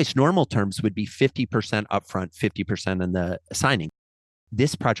 The invoice normal terms would be 50% upfront, 50% in the signing.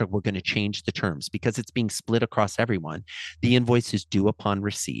 This project, we're going to change the terms because it's being split across everyone. The invoice is due upon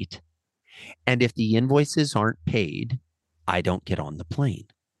receipt. And if the invoices aren't paid, I don't get on the plane.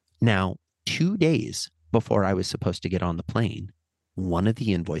 Now, 2 days before I was supposed to get on the plane, one of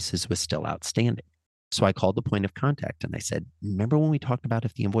the invoices was still outstanding. So I called the point of contact and I said, remember when we talked about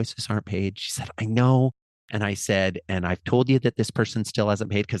if the invoices aren't paid? She said, I know. And I said, and I've told you that this person still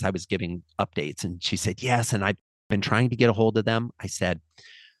hasn't paid, because I was giving updates. And she said, yes. And I've been trying to get a hold of them. I said,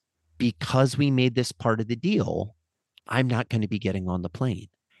 because we made this part of the deal, I'm not going to be getting on the plane.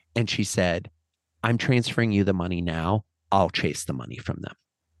 And she said, I'm transferring you the money now. I'll chase the money from them.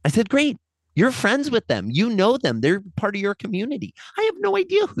 I said, great. You're friends with them. You know them. They're part of your community. I have no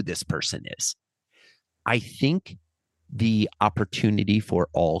idea who this person is. I think the opportunity for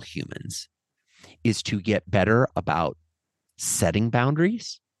all humans is to get better about setting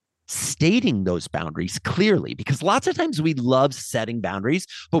boundaries, stating those boundaries clearly, because lots of times we love setting boundaries,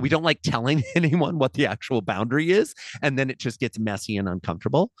 but we don't like telling anyone what the actual boundary is. And then it just gets messy and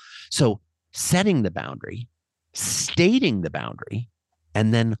uncomfortable. So setting the boundary, stating the boundary,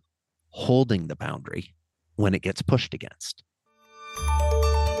 and then holding the boundary when it gets pushed against.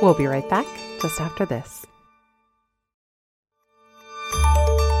 We'll be right back just after this.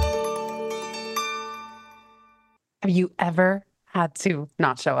 Have you ever had to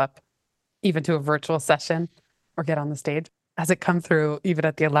not show up, even to a virtual session or get on the stage? Has it come through even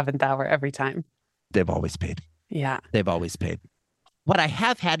at the 11th hour every time? They've always paid. Yeah. They've always paid. What I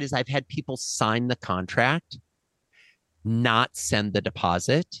have had is I've had people sign the contract, not send the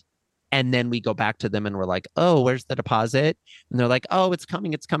deposit. And then we go back to them and we're like, oh, where's the deposit? And they're like, oh, it's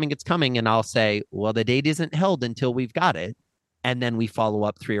coming, it's coming, it's coming. And I'll say, well, the date isn't held until we've got it. And then we follow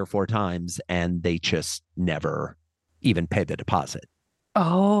up 3 or 4 times and they just never even pay the deposit.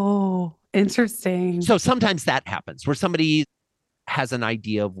 Oh, interesting. So sometimes that happens where somebody has an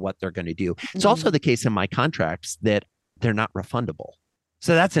idea of what they're going to do. It's also the case in my contracts that they're not refundable.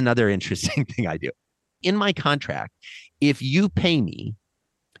 So that's another interesting thing I do. In my contract, if you pay me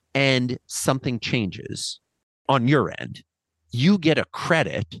and something changes on your end, you get a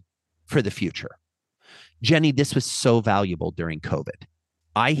credit for the future. Jenny, this was so valuable during COVID.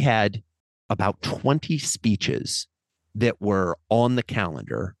 I had about 20 speeches that were on the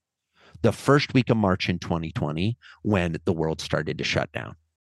calendar the first week of March in 2020 when the world started to shut down.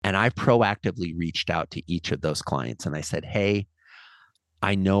 And I proactively reached out to each of those clients and I said, hey,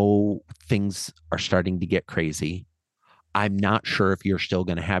 I know things are starting to get crazy. I'm not sure if you're still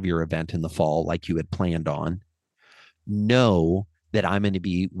going to have your event in the fall like you had planned on. Know that I'm going to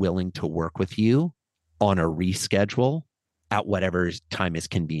be willing to work with you on a reschedule at whatever time is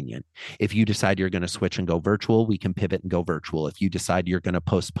convenient. If you decide you're going to switch and go virtual, we can pivot and go virtual. If you decide you're going to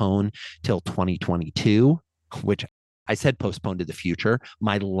postpone till 2022, which I said postpone to the future,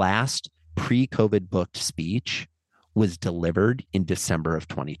 my last pre-COVID booked speech was delivered in December of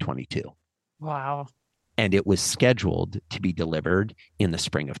 2022. Wow. And it was scheduled to be delivered in the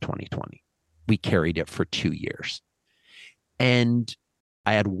spring of 2020. We carried it for 2 years. And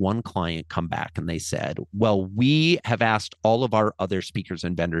I had one client come back and they said, well, we have asked all of our other speakers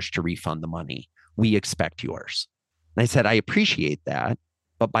and vendors to refund the money. We expect yours. And I said, I appreciate that,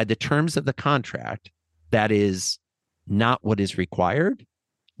 but by the terms of the contract, that is not what is required,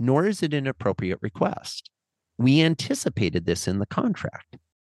 nor is it an appropriate request. We anticipated this in the contract.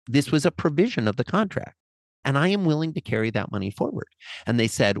 This was a provision of the contract. and I am willing to carry that money forward. And they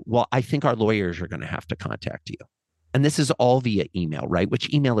said, well, I think our lawyers are going to have to contact you. And this is all via email, right?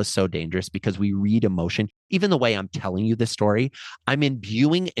 Which email is so dangerous because we read emotion. Even the way I'm telling you the story, I'm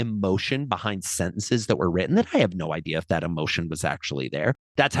imbuing emotion behind sentences that were written that I have no idea if that emotion was actually there.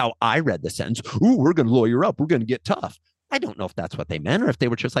 That's how I read the sentence. Ooh, we're going to lawyer up. We're going to get tough. I don't know if that's what they meant or if they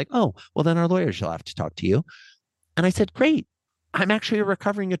were just like, oh, well, then our lawyers shall have to talk to you. And I said, great. I'm actually a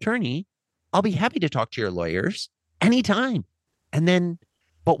recovering attorney. I'll be happy to talk to your lawyers anytime. And then,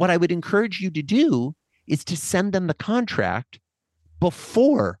 but what I would encourage you to do is to send them the contract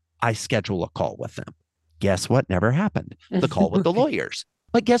before I schedule a call with them. Guess what never happened? The call with the lawyers.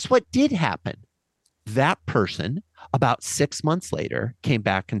 But guess what did happen? That person, about 6 months later, came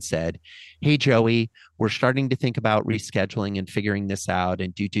back and said, hey, Joey, we're starting to think about rescheduling and figuring this out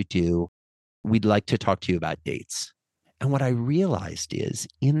and do. We'd like to talk to you about dates. And what I realized is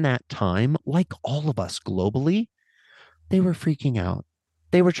in that time, like all of us globally, they were freaking out.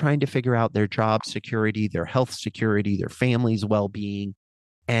 They were trying to figure out their job security, their health security, their family's well-being.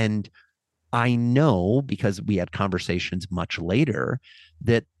 And I know because we had conversations much later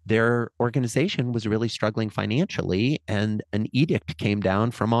that their organization was really struggling financially. And an edict came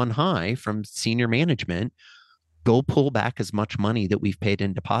down from on high from senior management. Go pull back as much money that we've paid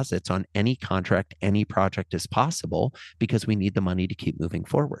in deposits on any contract, any project as possible, because we need the money to keep moving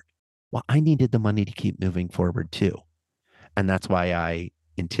forward. Well, I needed the money to keep moving forward too. And that's why I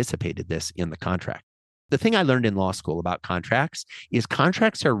anticipated this in the contract. The thing I learned in law school about contracts is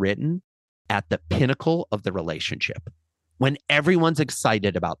contracts are written at the pinnacle of the relationship when everyone's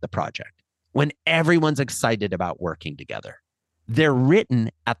excited about the project, when everyone's excited about working together. They're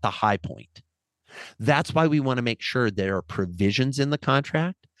written at the high point. That's why we want to make sure there are provisions in the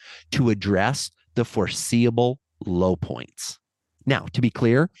contract to address the foreseeable low points. Now, to be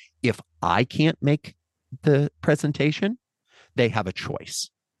clear, if I can't make the presentation, they have a choice.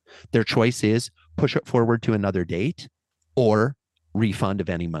 Their choice is push it forward to another date or refund of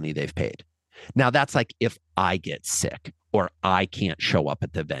any money they've paid. Now, that's like if I get sick or I can't show up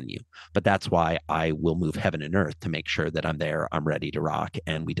at the venue. But that's why I will move heaven and earth to make sure that I'm there, I'm ready to rock,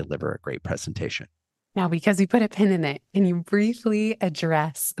 and we deliver a great presentation. Now, because you put a pin in it, can you briefly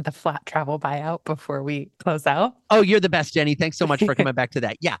address the flat travel buyout before we close out? Oh, you're the best, Jenny. Thanks so much for coming back to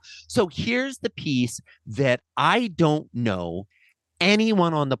that. Yeah. So here's the piece that I don't know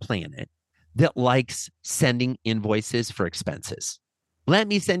anyone on the planet that likes sending invoices for expenses. Let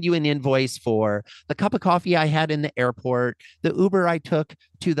me send you an invoice for the cup of coffee I had in the airport, the Uber I took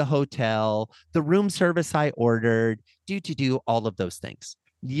to the hotel, the room service I ordered, do all of those things.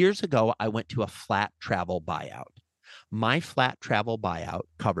 Years ago, I went to a flat travel buyout. My flat travel buyout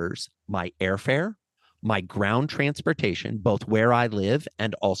covers my airfare, my ground transportation, both where I live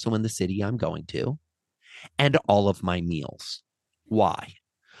and also in the city I'm going to, and all of my meals. Why?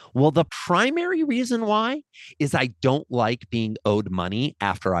 Well, the primary reason why is I don't like being owed money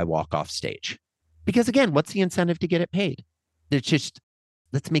after I walk off stage. Because again, what's the incentive to get it paid? It's just,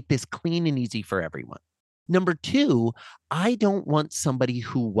 let's make this clean and easy for everyone. Number two, I don't want somebody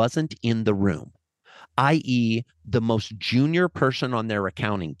who wasn't in the room, i.e., the most junior person on their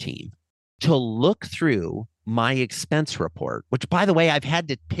accounting team, to look through my expense report, which, by the way, I've had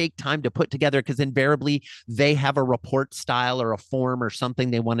to take time to put together because invariably they have a report style or a form or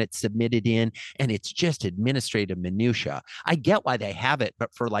something they want it submitted in, and it's just administrative minutia. I get why they have it,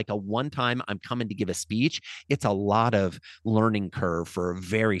 but for like a one-time I'm coming to give a speech, it's a lot of learning curve for a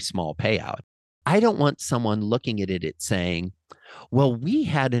very small payout. I don't want someone looking at it saying, well, we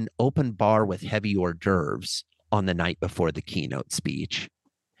had an open bar with heavy hors d'oeuvres on the night before the keynote speech.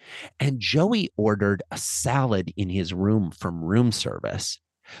 And Joey ordered a salad in his room from room service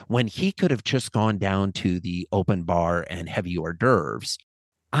when he could have just gone down to the open bar and heavy hors d'oeuvres.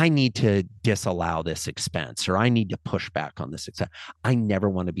 I need to disallow this expense or I need to push back on this expense. I never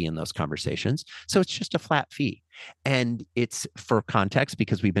want to be in those conversations. So it's just a flat fee. And it's for context,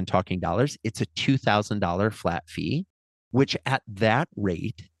 because we've been talking dollars, it's a $2,000 flat fee, which at that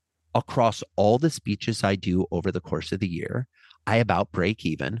rate, across all the speeches I do over the course of the year, I about break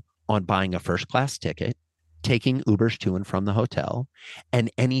even on buying a first class ticket, taking Ubers to and from the hotel,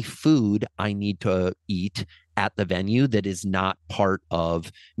 and any food I need to eat at the venue that is not part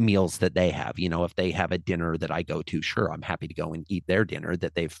of meals that they have. You know, if they have a dinner that I go to, sure, I'm happy to go and eat their dinner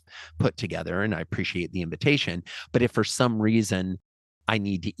that they've put together, and I appreciate the invitation. But if for some reason I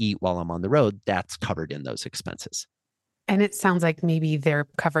need to eat while I'm on the road, that's covered in those expenses. And it sounds like maybe they're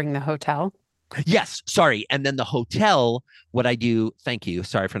covering the hotel. Yes, sorry. And then the hotel, what I do, thank you.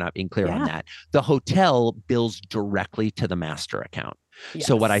 Sorry for not being clear on Yeah. that. The hotel bills directly to the master account.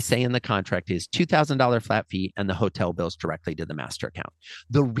 So what I Yes. say in the contract is $2,000 flat fee and the hotel bills directly to the master account.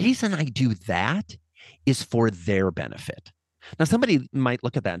 The reason I do that is for their benefit. Now, somebody might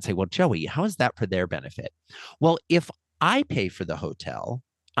look at that and say, well, Joey, how is that for their benefit? Well, if I pay for the hotel,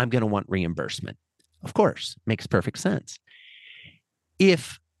 I'm going to want reimbursement. Of course, makes perfect sense.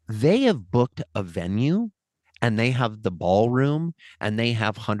 If they have booked a venue and they have the ballroom and they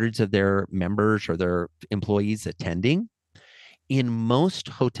have hundreds of their members or their employees attending, in most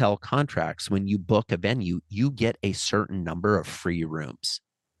hotel contracts, when you book a venue, you get a certain number of free rooms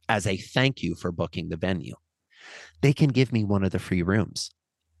as a thank you for booking the venue. They can give me one of the free rooms.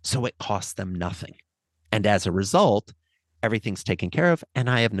 So it costs them nothing. And as a result, everything's taken care of and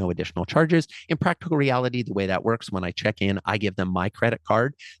I have no additional charges. In practical reality, the way that works, when I check in, I give them my credit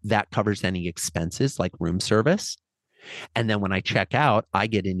card that covers any expenses like room service. And then when I check out, I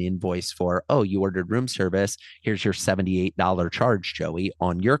get an invoice for, oh, you ordered room service. Here's your $78 charge, Joey,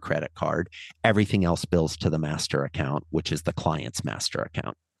 on your credit card. Everything else bills to the master account, which is the client's master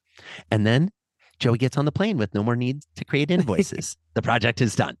account. And then Joey gets on the plane with no more need to create invoices. The project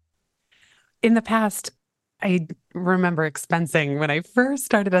is done. In the past, I remember expensing when I first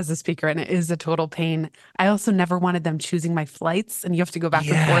started as a speaker, and it is a total pain. I also never wanted them choosing my flights, and you have to go back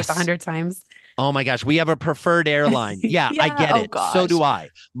and forth a Yes. hundred times. Oh my gosh, we have a preferred airline. Yeah, I Yeah. get Oh it. So gosh. do I.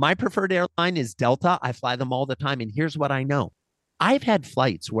 My preferred airline is Delta. I fly them all the time. And here's what I know. I've had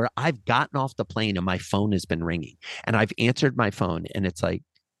flights where I've gotten off the plane and my phone has been ringing and I've answered my phone and it's like,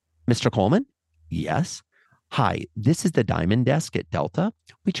 Mr. Coleman? Yes. Hi, this is the Diamond Desk at Delta.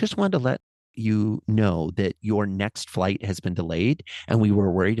 We just wanted to let you know that your next flight has been delayed and we were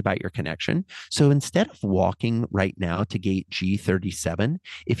worried about your connection. So instead of walking right now to gate G37,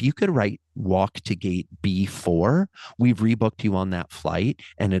 if you could walk to gate B4, we've rebooked you on that flight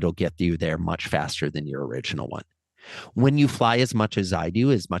and it'll get you there much faster than your original one. When you fly as much as I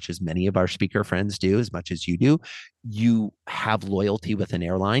do, as much as many of our speaker friends do, as much as you do, you have loyalty with an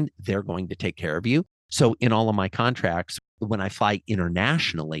airline. They're going to take care of you. So in all of my contracts, when I fly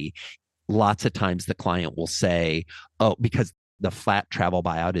internationally, lots of times the client will say, oh, because the flat travel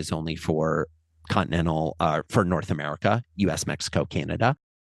buyout is only for continental, for North America, US, Mexico, Canada,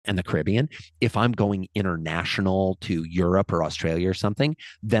 and the Caribbean. If I'm going international to Europe or Australia or something,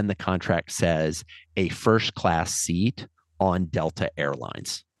 then the contract says a first class seat on Delta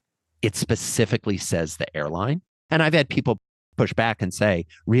Airlines. It specifically says the airline. And I've had people push back and say,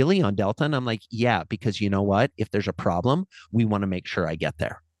 really, on Delta? And I'm like, yeah, because you know what? If there's a problem, we want to make sure I get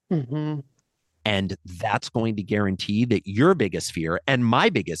there. Hmm. And that's going to guarantee that your biggest fear and my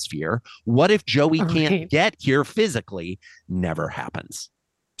biggest fear, what if Joey All can't right. get here physically, never happens.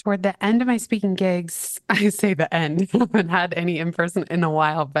 Toward the end of my speaking gigs, I say the end, I haven't had any in person in a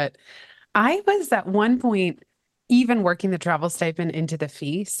while, but I was at one point even working the travel stipend into the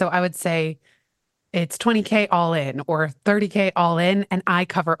fee. So I would say it's 20K all in or 30K all in, and I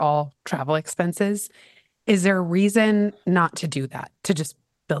cover all travel expenses. Is there a reason not to do that, to just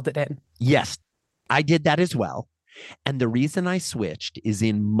build it in? Yes, I did that as well. And the reason I switched is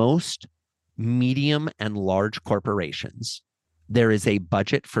in most medium and large corporations, there is a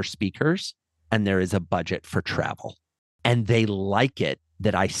budget for speakers and there is a budget for travel. And they like it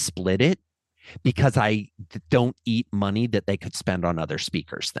that I split it because I don't eat money that they could spend on other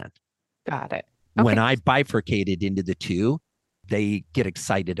speakers then. Got it. When Okay. I bifurcated into the two, they get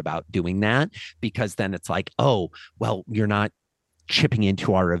excited about doing that because then it's like, oh, well, you're not chipping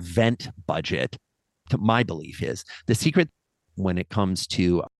into our event budget. My belief is the secret when it comes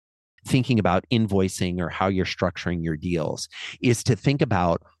to thinking about invoicing or how you're structuring your deals is to think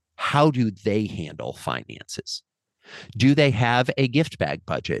about how do they handle finances? Do they have a gift bag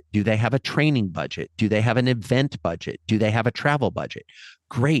budget? Do they have a training budget? Do they have an event budget? Do they have a travel budget?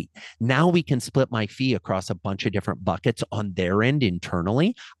 Great. Now we can split my fee across a bunch of different buckets on their end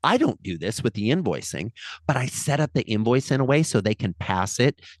internally. I don't do this with the invoicing, but I set up the invoice in a way so they can pass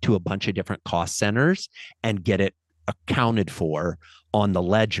it to a bunch of different cost centers and get it accounted for on the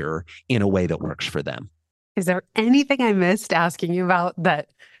ledger in a way that works for them. Is there anything I missed asking you about that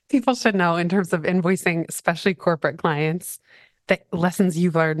people should know in terms of invoicing, especially corporate clients, that lessons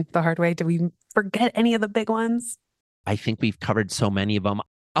you've learned the hard way? Do we forget any of the big ones? I think we've covered so many of them.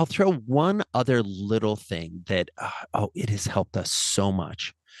 I'll throw one other little thing that, it has helped us so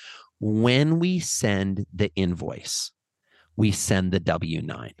much. When we send the invoice, we send the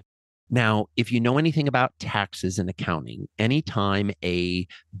W-9. Now, if you know anything about taxes and accounting, anytime a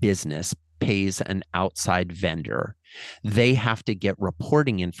business pays an outside vendor, they have to get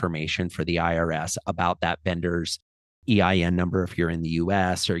reporting information for the IRS about that vendor's EIN number if you're in the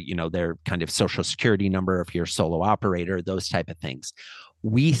US, or, their kind of social security number if you're a solo operator, those type of things.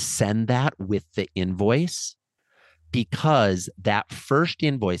 We send that with the invoice, because that first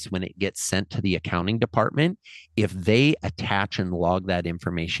invoice, when it gets sent to the accounting department, if they attach and log that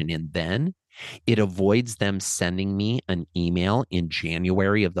information in, then it avoids them sending me an email in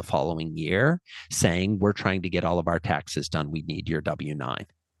January of the following year saying, we're trying to get all of our taxes done. We need your W-9.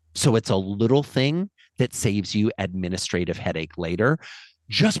 So it's a little thing that saves you administrative headache later.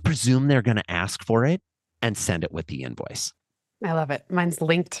 Just presume they're going to ask for it and send it with the invoice. I love it. Mine's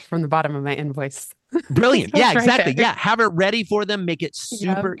linked from the bottom of my invoice. Brilliant. Yeah, Right exactly. there. Yeah. Have it ready for them. Make it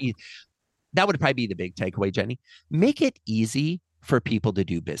super easy. That would probably be the big takeaway, Jenny. Make it easy for people to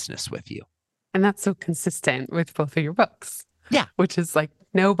do business with you. And that's so consistent with both of your books. Yeah. Which is like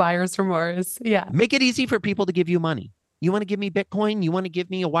no buyer's remorse. Yeah. Make it easy for people to give you money. You want to give me Bitcoin? You want to give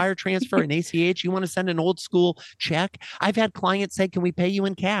me a wire transfer, an ACH? You want to send an old school check? I've had clients say, can we pay you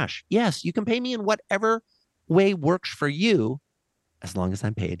in cash? Yes, you can pay me in whatever way works for you, as long as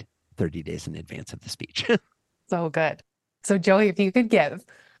I'm paid 30 days in advance of the speech. So good. So Joey, if you could give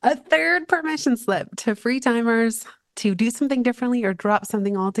a third permission slip to free timers to do something differently or drop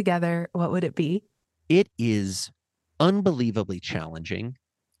something altogether, what would it be? It is unbelievably challenging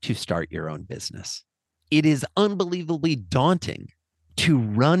to start your own business. It is unbelievably daunting to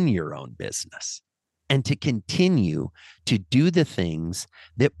run your own business and to continue to do the things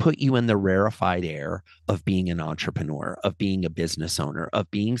that put you in the rarefied air of being an entrepreneur, of being a business owner,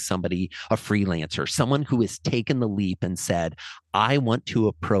 of being somebody, a freelancer, someone who has taken the leap and said, I want to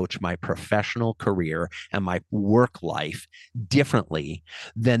approach my professional career and my work life differently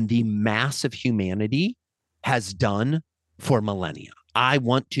than the mass of humanity has done for millennia. I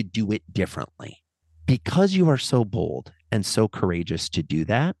want to do it differently. Because you are so bold and so courageous to do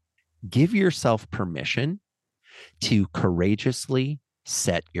that, give yourself permission to courageously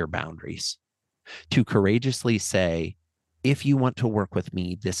set your boundaries, to courageously say, if you want to work with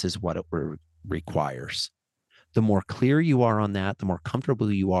me, this is what it requires. The more clear you are on that, the more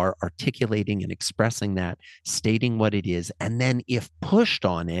comfortable you are articulating and expressing that, stating what it is, and then if pushed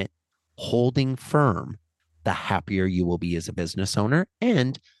on it, holding firm, the happier you will be as a business owner,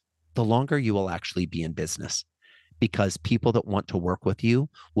 and the longer you will actually be in business, because people that want to work with you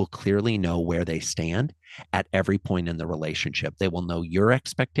will clearly know where they stand at every point in the relationship. They will know your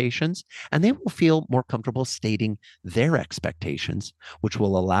expectations, and they will feel more comfortable stating their expectations, which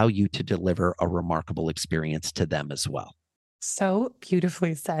will allow you to deliver a remarkable experience to them as well. So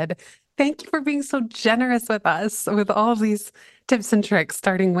beautifully said. Thank you for being so generous with us with all of these tips and tricks,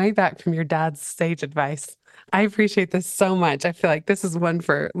 starting way back from your dad's sage advice. I appreciate this so much. I feel like this is one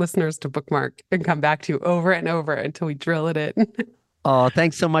for listeners to bookmark and come back to over and over until we drill it in. Oh,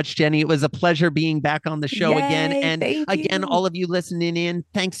 thanks so much, Jenny. It was a pleasure being back on the show again. Yay, And again, you. all of you listening in,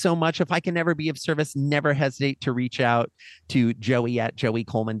 thanks so much. If I can ever be of service, never hesitate to reach out to Joey at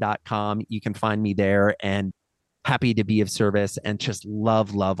joeycoleman.com. You can find me there, and happy to be of service, and just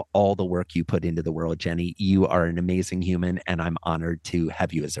love all the work you put into the world, Jenny. You are an amazing human, and I'm honored to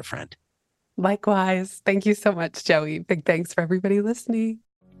have you as a friend. Likewise. Thank you so much, Joey. Big thanks for everybody listening.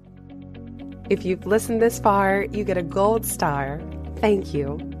 If you've listened this far, you get a gold star. Thank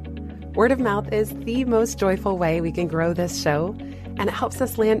you. Word of mouth is the most joyful way we can grow this show, and it helps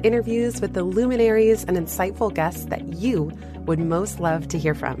us land interviews with the luminaries and insightful guests that you would most love to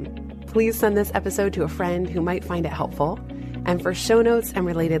hear from. Please send this episode to a friend who might find it helpful. And for show notes and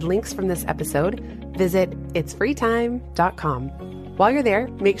related links from this episode, visit itsfreetime.com. While you're there,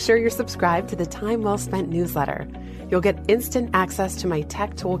 make sure you're subscribed to the Time Well Spent newsletter. You'll get instant access to my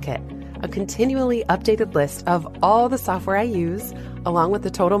tech toolkit, a continually updated list of all the software I use, along with the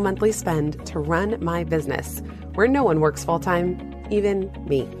total monthly spend to run my business, where no one works full-time, even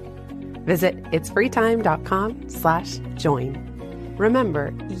me. Visit itsfreetime.com/join.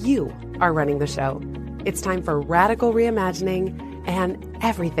 Remember, you are running the show. It's time for radical reimagining, and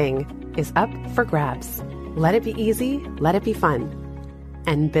everything is up for grabs. Let it be easy, let it be fun,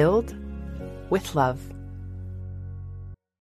 and build with love.